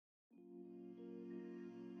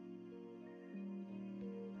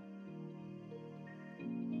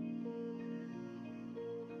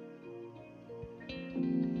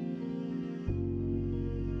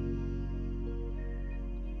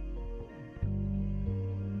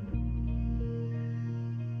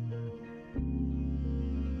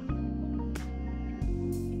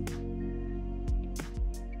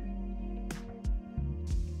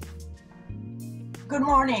Good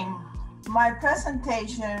morning. My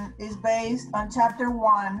presentation is based on chapter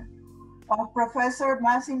 1 of Professor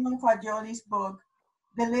Massimo Faggioli's book,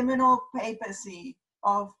 The Liminal Papacy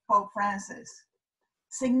of Pope Francis,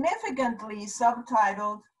 significantly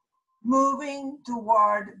subtitled, Moving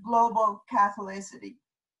Toward Global Catholicity.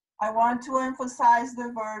 I want to emphasize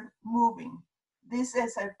the verb moving. This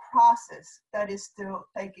is a process that is still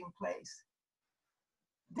taking place.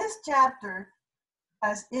 This chapter,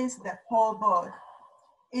 as is the whole book,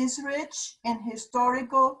 is rich in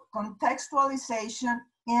historical contextualization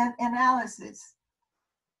and analysis,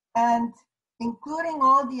 and including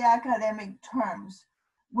all the academic terms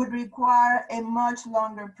would require a much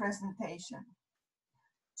longer presentation.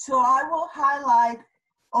 So I will highlight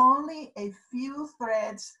only a few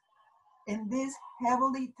threads in this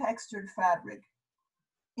heavily textured fabric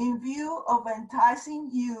in view of enticing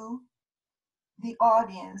you, the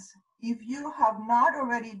audience, if you have not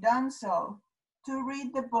already done so, to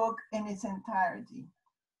read the book in its entirety.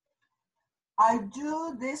 I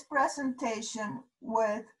do this presentation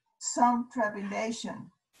with some trepidation,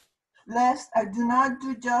 lest I do not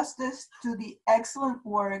do justice to the excellent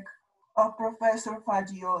work of Professor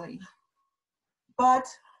Faggioli. But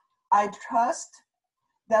I trust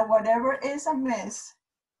that whatever is amiss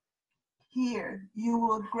here, you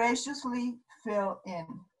will graciously fill in.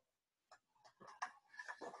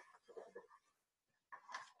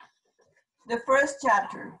 The first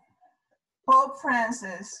chapter, Pope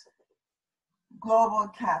Francis, Global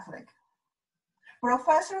Catholic.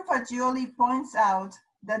 Professor Faggioli points out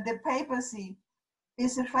that the papacy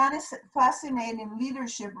is a fascinating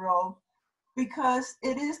leadership role because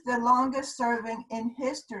it is the longest serving in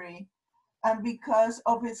history and because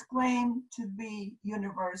of its claim to be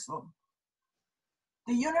universal.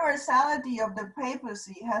 The universality of the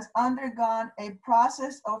papacy has undergone a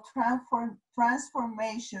process of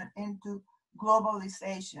transformation into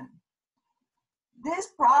globalization. This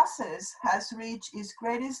process has reached its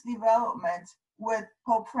greatest development with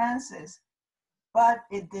Pope Francis, but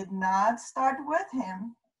it did not start with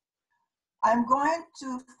him. I'm going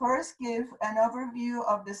to first give an overview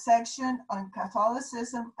of the section on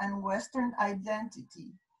Catholicism and Western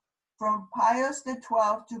identity from Pius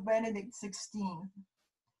XII to Benedict XVI,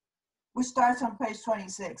 which starts on page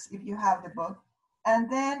 26 if you have the book.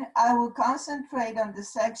 And then I will concentrate on the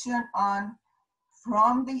section on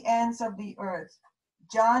From the Ends of the Earth,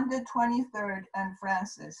 John XXIII and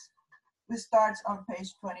Francis, which starts on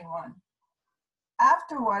page 21.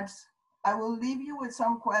 Afterwards, I will leave you with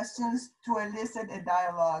some questions to elicit a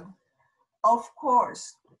dialogue. Of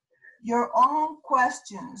course, your own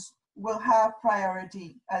questions will have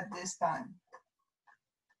priority at this time.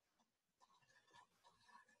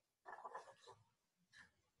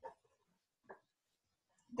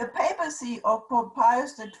 The papacy of Pope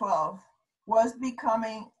Pius XII was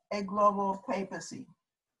becoming a global papacy,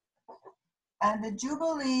 and the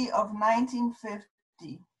Jubilee of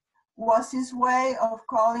 1950 was his way of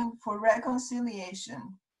calling for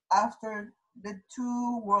reconciliation after the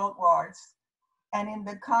two world wars and in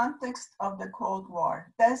the context of the Cold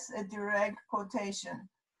War. That's a direct quotation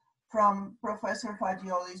from Professor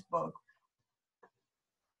Faggioli's book.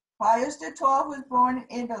 Pius XII was born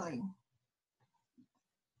in Italy.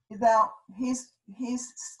 Now, his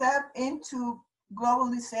step into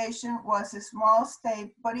globalization was a small step,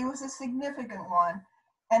 but it was a significant one,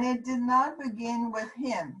 and it did not begin with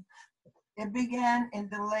him. It began in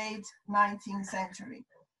the late 19th century.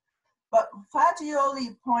 But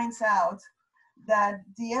Faggioli points out that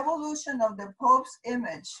the evolution of the Pope's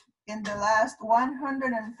image in the last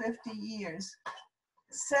 150 years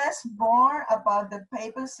says more about the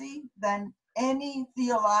papacy than any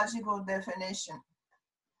theological definition.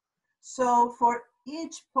 So for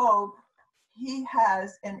each pope, he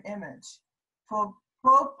has an image. For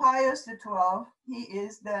Pope Pius XII, he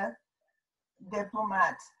is the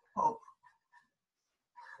diplomat pope.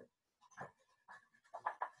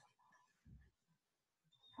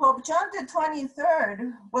 Pope John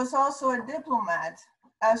XXIII was also a diplomat,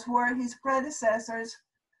 as were his predecessors,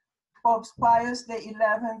 Popes Pius XI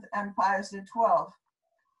and Pius XII.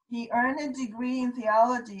 He earned a degree in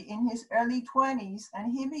theology in his early 20s,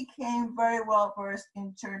 and he became very well versed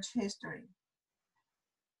in church history.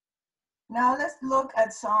 Now let's look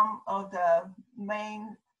at some of the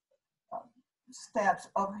main steps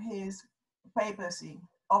of his papacy.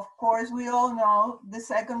 Of course, we all know the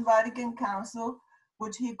Second Vatican Council,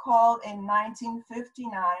 which he called in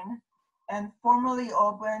 1959 and formally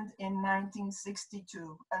opened in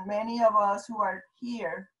 1962. And many of us who are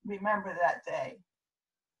here remember that day.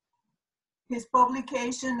 His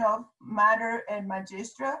publication of Mater et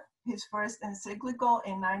Magistra, his first encyclical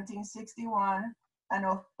in 1961, and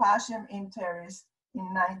of Pacem in Terris in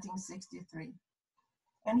 1963.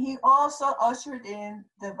 And he also ushered in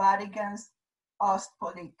the Vatican's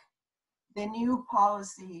Ostpolitik, the new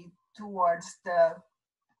policy towards the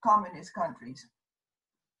communist countries.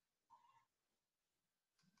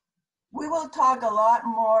 We will talk a lot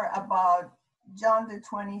more about John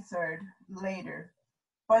XXIII later,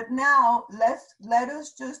 but now let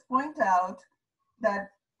us just point out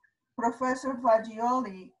that Professor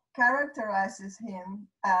Faggioli characterizes him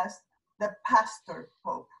as the pastor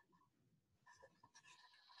pope.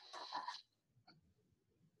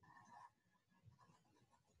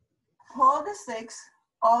 Paul VI,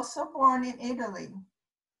 also born in Italy,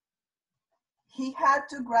 he had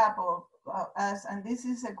to grapple, and this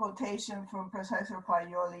is a quotation from Professor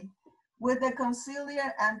Faggioli, with the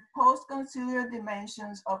conciliar and post-conciliar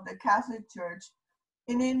dimensions of the Catholic Church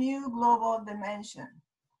in a new global dimension.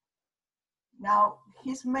 Now,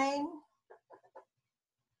 his main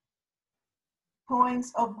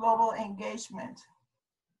points of global engagement: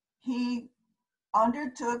 he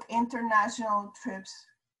undertook international trips.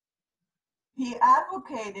 He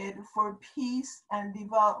advocated for peace and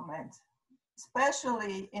development,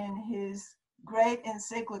 especially in his great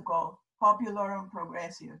encyclical, Populorum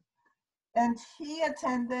Progressio. And he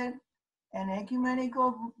attended an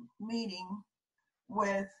ecumenical meeting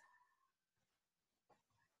with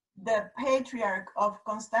the Patriarch of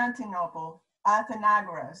Constantinople,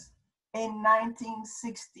 Athenagoras, in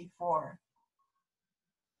 1964.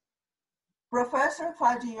 Professor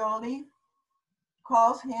Faggioli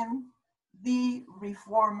calls him the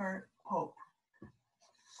Reformer Pope.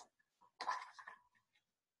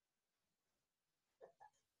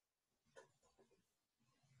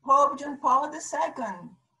 Pope John Paul II,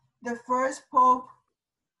 the first pope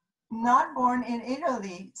not born in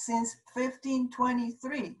Italy since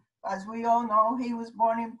 1523. As we all know, he was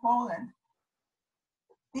born in Poland.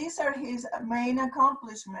 These are his main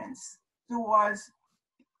accomplishments towards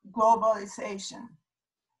globalization.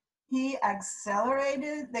 He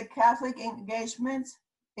accelerated the Catholic engagement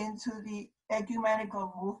into the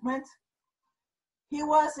ecumenical movement. He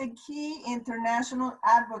was a key international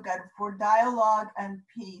advocate for dialogue and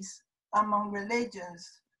peace among religions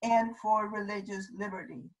and for religious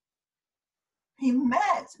liberty. He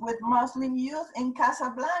met with Muslim youth in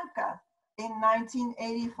Casablanca in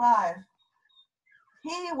 1985.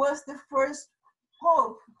 He was the first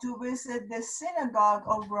pope to visit the Synagogue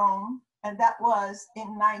of Rome, and that was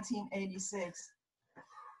in 1986.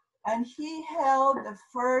 And he held the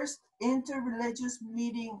first interreligious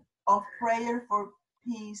meeting of prayer for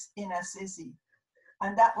peace in Assisi,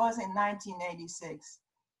 and that was in 1986.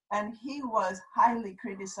 And he was highly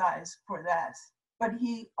criticized for that, but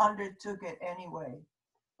he undertook it anyway.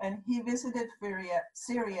 And he visited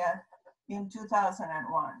Syria in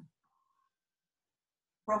 2001.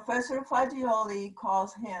 Professor Faggioli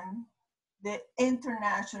calls him the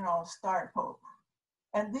International Star Pope.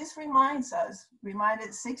 And this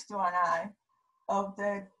reminded Sixto and I of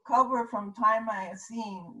the cover from Time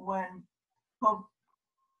magazine when Pope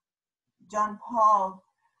John Paul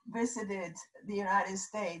visited the United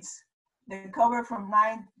States. The cover from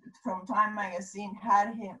Time magazine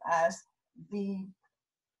had him as the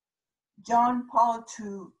John Paul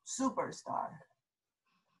II superstar.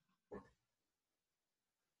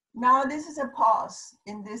 Now this is a pause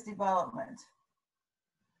in this development.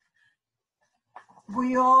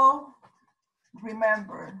 We all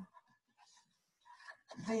remember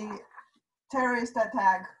the terrorist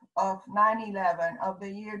attack of 9/11 of the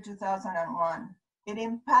year 2001. It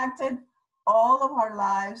impacted all of our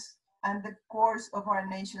lives and the course of our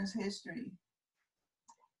nation's history.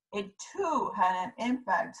 It too had an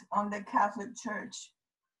impact on the Catholic Church.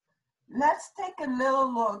 Let's take a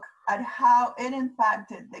little look at how it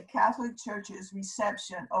impacted the Catholic Church's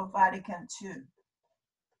reception of Vatican II,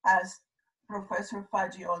 as Professor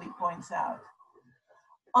Faggioli points out.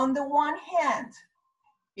 On the one hand,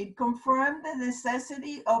 it confirmed the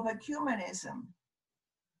necessity of ecumenism,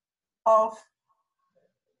 of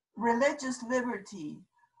religious liberty,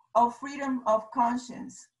 of freedom of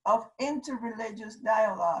conscience, of interreligious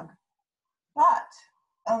dialogue. But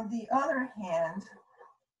on the other hand,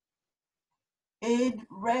 it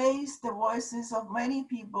raised the voices of many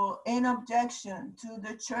people in objection to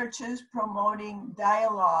the churches promoting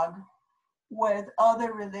dialogue with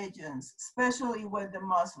other religions, especially with the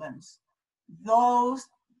Muslims. Those,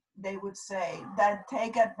 they would say, that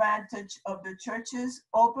take advantage of the church's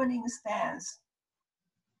opening stance.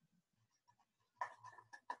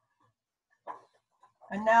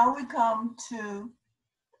 And now we come to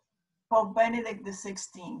Pope Benedict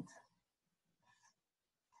XVI.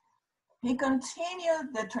 He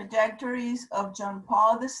continued the trajectories of John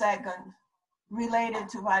Paul II related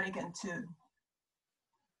to Vatican II.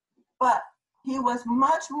 But he was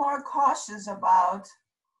much more cautious about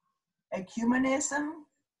ecumenism,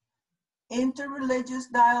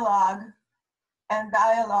 interreligious dialogue, and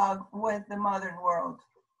dialogue with the modern world.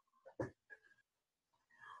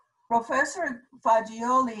 Professor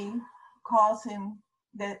Faggioli calls him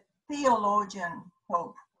the theologian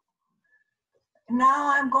pope.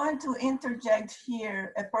 Now I'm going to interject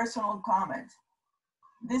here a personal comment.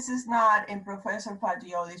 This is not in Professor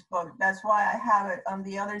Faggioli's book. That's why I have it on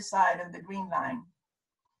the other side of the green line.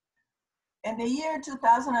 In the year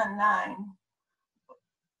 2009,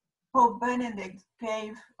 Pope Benedict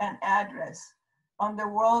gave an address on the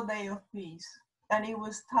World Day of Peace, and it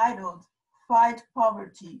was titled, "Fight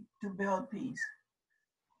Poverty to Build Peace."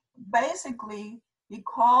 Basically, he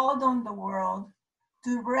called on the world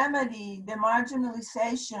to remedy the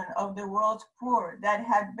marginalization of the world's poor that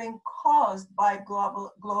had been caused by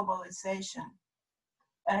globalization.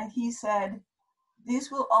 And he said, this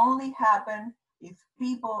will only happen if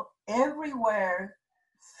people everywhere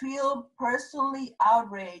feel personally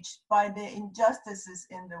outraged by the injustices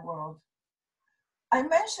in the world. I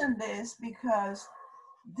mention this because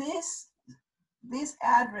this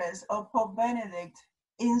address of Pope Benedict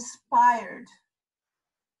inspired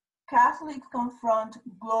Catholics Confront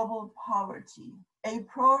Global Poverty, a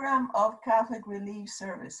program of Catholic relief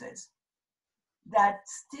services that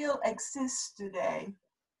still exists today,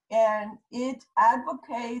 and it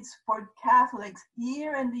advocates for Catholics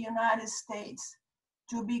here in the United States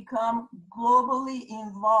to become globally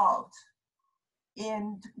involved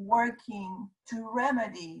in working to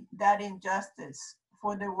remedy that injustice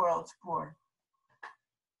for the world's poor.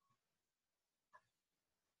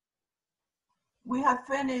 We have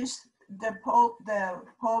finished the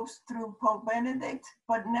popes through Pope Benedict,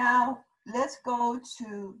 but now let's go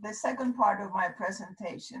to the second part of my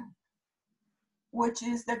presentation, which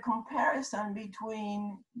is the comparison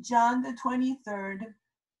between John XXIII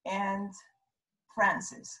and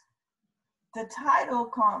Francis. The title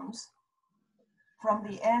comes from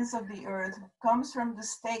the ends of the earth, comes from the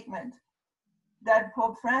statement that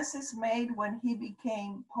Pope Francis made when he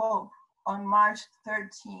became Pope on March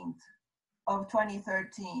 13th of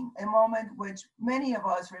 2013, a moment which many of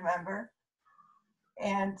us remember.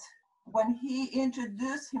 And when he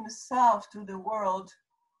introduced himself to the world,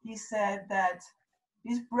 he said that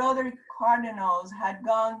his brother cardinals had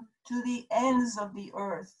gone to the ends of the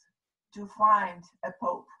earth to find a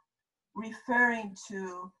pope, referring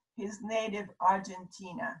to his native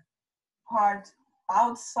Argentina, part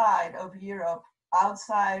outside of Europe,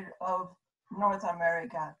 outside of North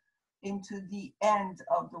America, into the end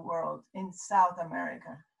of the world in South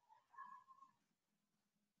America.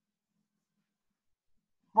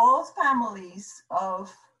 Both families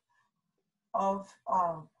of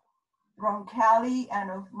Roncalli and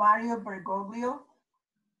of Mario Bergoglio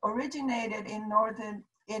originated in northern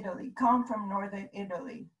Italy, come from northern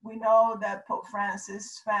Italy. We know that Pope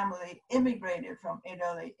Francis' family immigrated from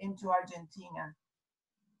Italy into Argentina.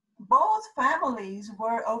 Both families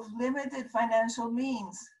were of limited financial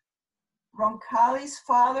means. Roncalli's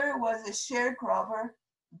father was a sharecropper.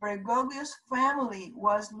 Bergoglio's family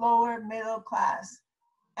was lower middle class.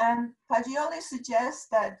 And Faggioli suggests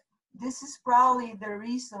that this is probably the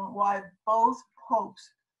reason why both popes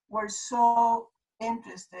were so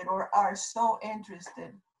interested or are so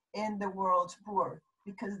interested in the world's poor,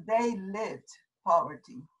 because they lived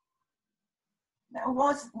poverty. Now,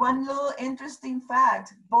 one little interesting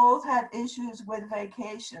fact, both had issues with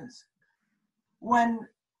vacations. When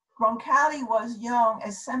Roncalli was young,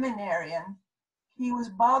 a seminarian, he was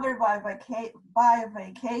bothered by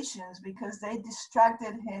vacations because they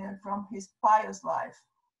distracted him from his pious life.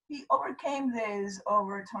 He overcame this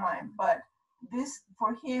over time, but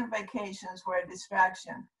for him, vacations were a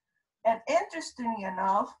distraction. And interestingly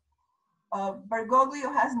enough,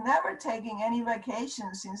 Bergoglio has never taken any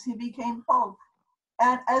vacations since he became Pope.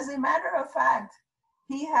 And as a matter of fact,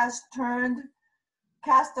 he has turned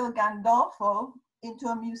Castel Gandolfo into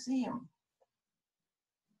a museum.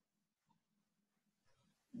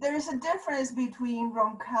 There is a difference between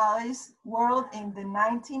Roncalli's world in the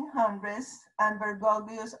 1900s and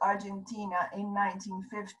Bergoglio's Argentina in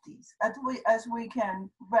 1950s, as we can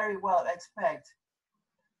very well expect.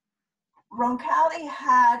 Roncalli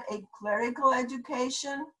had a clerical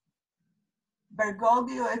education.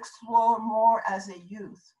 Bergoglio explored more as a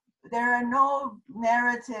youth. There are no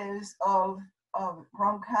narratives of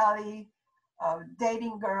Roncalli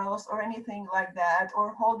dating girls or anything like that,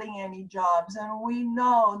 or holding any jobs. And we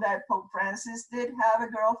know that Pope Francis did have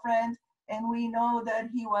a girlfriend, And we know that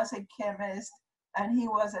he was a chemist and he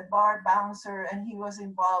was a bar bouncer and he was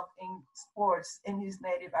involved in sports in his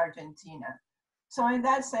native Argentina. So in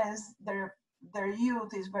that sense, their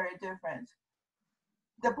youth is very different.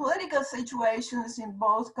 The political situations in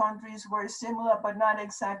both countries were similar, but not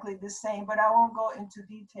exactly the same, but I won't go into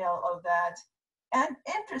detail of that. And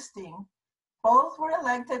interesting, both were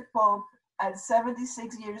elected Pope at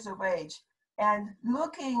 76 years of age. And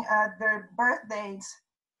looking at their birth dates,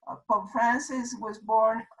 Pope Francis was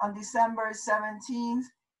born on December 17th,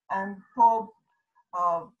 and Pope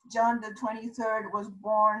John XXIII was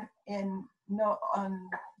born on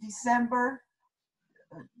December,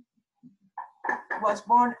 was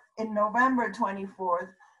born in November 24th.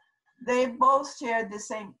 They both share the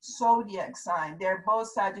same zodiac sign. They're both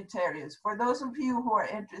Sagittarius. For those of you who are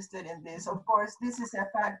interested in this, of course, this is a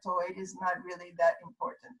factoid. It is not really that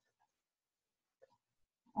important.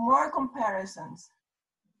 More comparisons.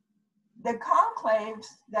 The conclaves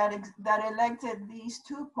that elected these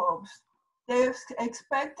two popes, they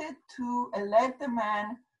expected to elect a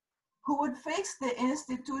man who would fix the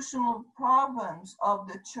institutional problems of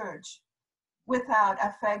the church without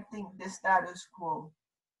affecting the status quo.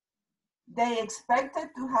 They expected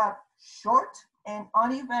to have short and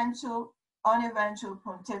uneventful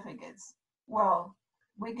pontificates. Well,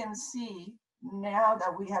 we can see now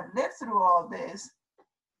that we have lived through all this,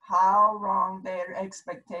 how wrong their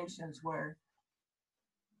expectations were.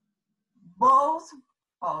 Both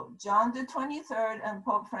John XXIII and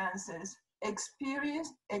Pope Francis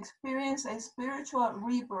experienced a spiritual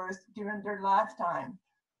rebirth during their lifetime.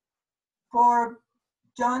 For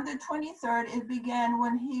John XXIII, it began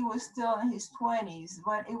when he was still in his 20s,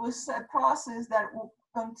 but it was a process that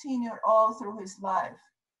continued all through his life.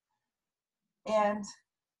 And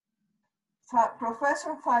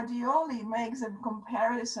Professor Faggioli makes a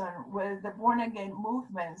comparison with the born-again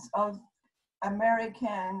movements of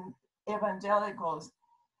American evangelicals,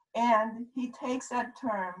 and he takes that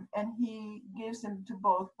term and he gives them to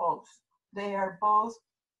both popes. They are both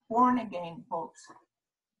born-again popes,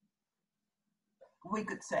 we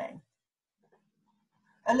could say.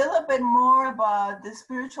 A little bit more about the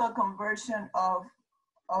spiritual conversion of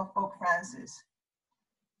Pope Francis.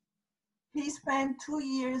 He spent 2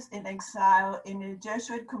 years in exile in a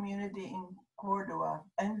Jesuit community in Cordova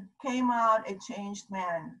and came out a changed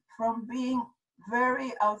man. From being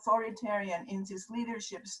very authoritarian in his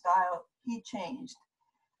leadership style, he changed,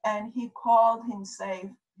 and he called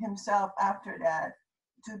himself after that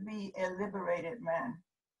to be a liberated man.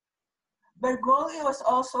 Bergoglio was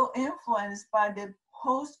also influenced by the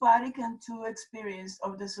post-Vatican II experience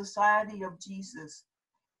of the Society of Jesus,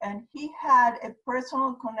 and he had a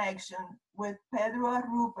personal connection with Pedro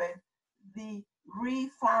Arrupe, the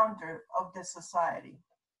re-founder of the society.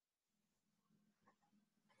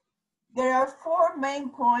 There are 4 main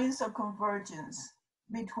points of convergence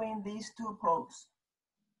between these two popes.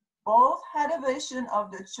 Both had a vision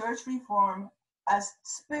of the church reform as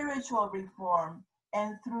spiritual reform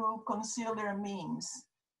and through conciliar means.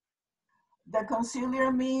 The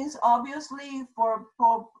conciliar means, obviously, for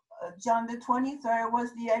Pope John XXIII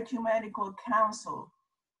was the ecumenical council.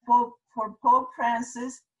 For Pope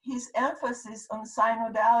Francis, his emphasis on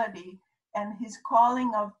synodality and his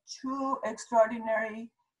calling of 2 extraordinary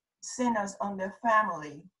synods on the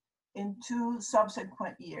family in 2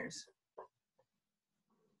 subsequent years.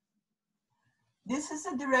 This is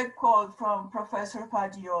a direct quote from Professor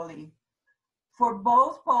Faggioli. For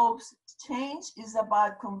both popes, change is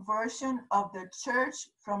about conversion of the church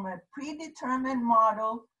from a predetermined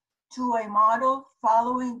model to a model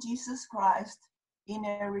following Jesus Christ in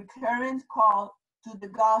a recurrent call to the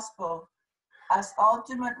gospel as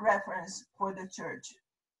ultimate reference for the church.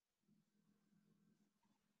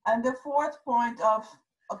 And the 4th point of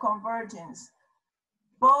a convergence,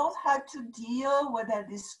 both had to deal with a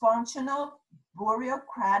dysfunctional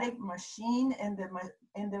bureaucratic machine in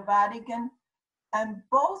the Vatican, and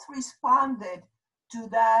both responded to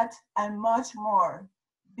that and much more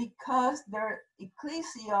because their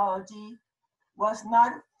ecclesiology was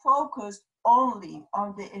not focused only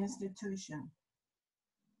on the institution.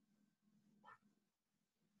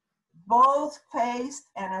 Both faced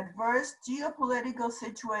an adverse geopolitical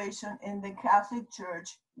situation in the Catholic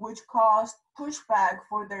Church, which caused pushback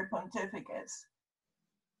for their pontificates.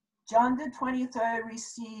 John XXIII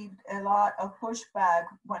received a lot of pushback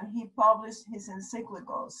when he published his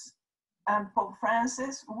encyclicals, and Pope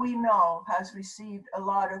Francis, we know, has received a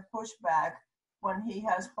lot of pushback when he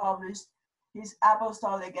has published his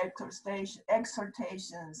apostolic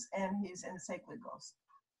exhortations and his encyclicals.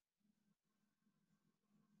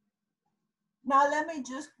 Now let me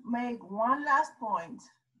just make one last point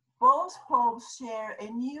both popes share a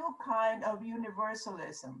new kind of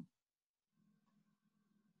universalism.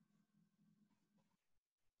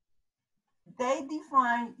 They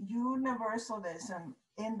define universalism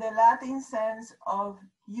in the Latin sense of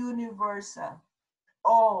universa,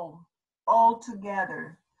 all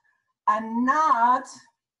together, and not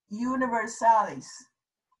universalis,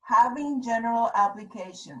 having general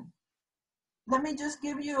application. Let me just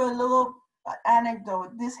give you a little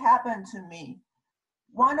anecdote. This happened to me.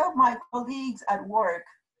 One of my colleagues at work,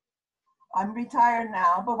 I'm retired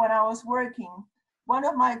now, but when I was working, one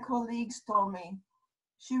of my colleagues told me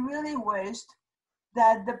she really wished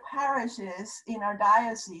that the parishes in our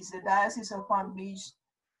diocese, the Diocese of Palm Beach,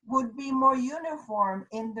 would be more uniform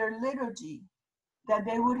in their liturgy, that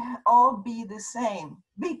they would all be the same,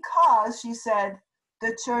 because she said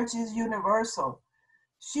the church is universal.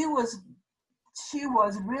 She was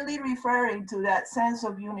really referring to that sense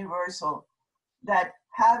of universal, that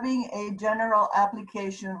having a general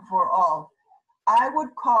application for all. I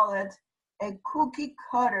would call it a cookie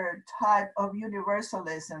cutter type of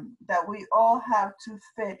universalism, that we all have to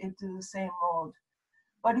fit into the same mold.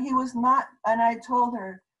 But he was not, and I told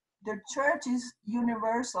her, the church is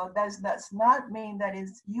universal. Does not mean that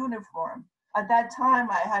it's uniform. At that time,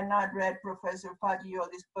 I had not read Professor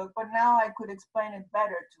Faggioli's book, but now I could explain it better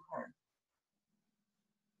to her.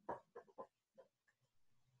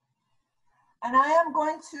 And I am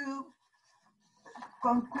going to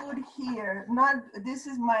conclude here. This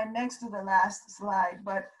is my next to the last slide,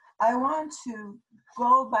 but I want to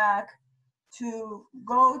go back to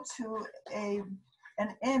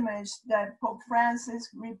an image that Pope Francis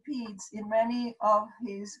repeats in many of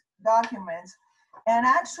his documents. And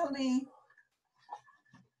actually,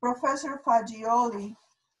 Professor Faggioli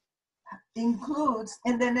includes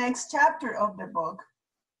in the next chapter of the book,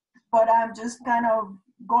 but I'm just kind of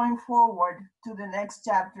going forward to the next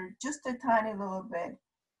chapter, just a tiny little bit.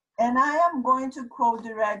 And I am going to quote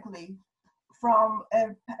directly from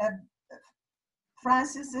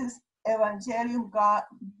Francis's Evangelium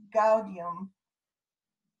Gaudium,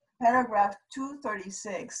 paragraph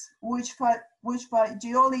 236, which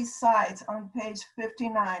Faggioli cites on page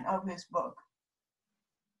 59 of his book.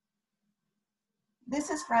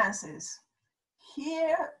 This is Francis.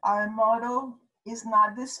 Here our motto is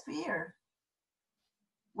not the sphere,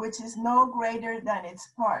 which is no greater than its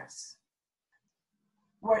parts,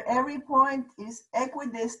 where every point is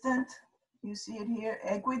equidistant, you see it here,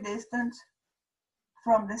 equidistant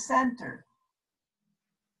from the center.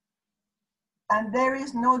 And there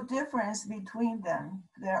is no difference between them.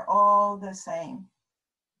 They're all the same.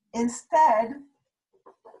 Instead,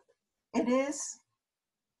 it is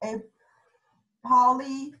a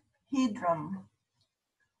polyhedron,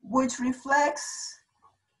 which reflects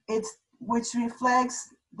the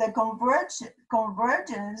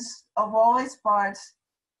convergence of all its parts,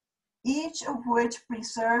 each of which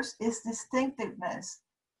preserves its distinctiveness.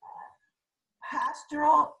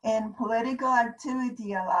 Pastoral and political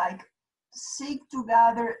activity alike seek to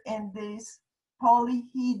gather in this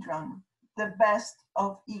polyhedron the best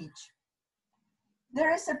of each.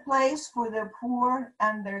 There is a place for the poor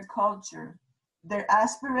and their culture, their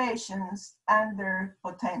aspirations and their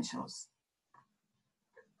potentials.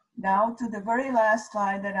 Now to the very last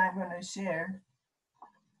slide that I'm going to share.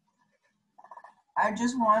 I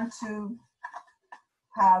just want to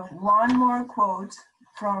have one more quote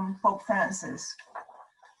from Pope Francis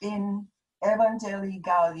in Evangelii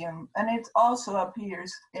Gaudium, and it also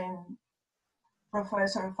appears in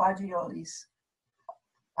Professor Faggioli's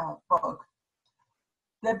book.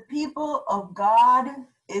 The people of God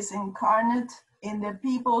is incarnate in the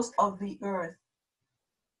peoples of the earth,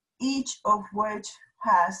 each of which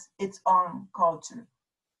has its own culture.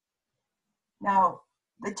 Now,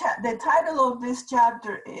 the title of this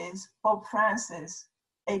chapter is Pope Francis,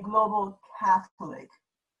 a Global Catholic.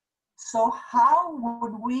 So how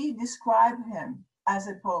would we describe him as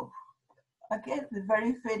a Pope? Again, the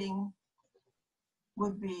very fitting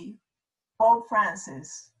would be Pope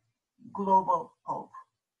Francis, Global Pope.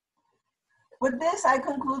 With this, I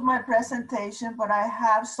conclude my presentation, but I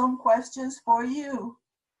have some questions for you.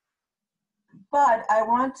 But I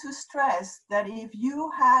want to stress that if you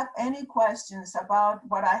have any questions about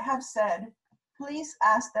what I have said, please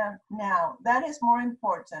ask them now. That is more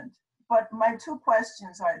important. But my two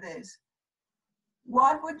questions are this.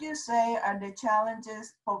 What would you say are the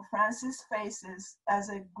challenges Pope Francis faces as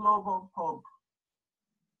a global Pope?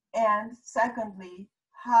 And secondly,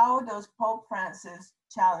 how does Pope Francis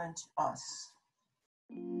challenge us?